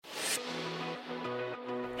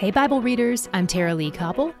Hey Bible readers, I'm Tara Lee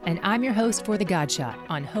Koppel, and I'm your host for The God Shot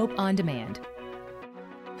on Hope on Demand.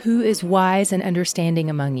 Who is wise and understanding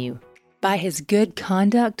among you? By his good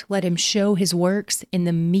conduct let him show his works in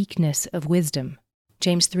the meekness of wisdom.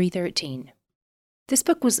 James 3:13. This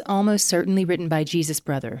book was almost certainly written by Jesus'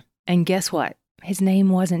 brother, and guess what? His name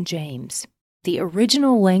wasn't James. The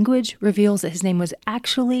original language reveals that his name was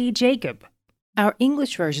actually Jacob. Our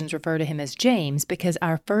English versions refer to him as James because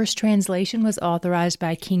our first translation was authorized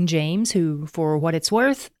by King James, who, for what it's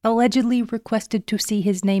worth, allegedly requested to see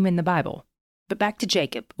his name in the Bible. But back to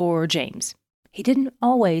Jacob, or James. He didn't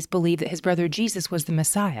always believe that his brother Jesus was the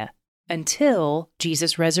Messiah, until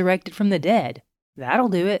Jesus resurrected from the dead. That'll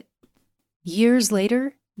do it. Years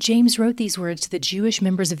later, James wrote these words to the Jewish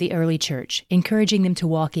members of the early church, encouraging them to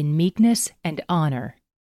walk in meekness and honor.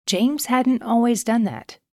 James hadn't always done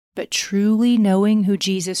that. But truly knowing who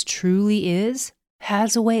Jesus truly is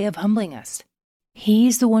has a way of humbling us.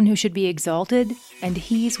 He's the one who should be exalted, and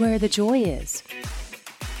he's where the joy is.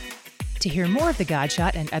 To hear more of The God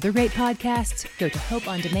Shot and other great podcasts, go to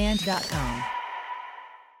hopeondemand.com.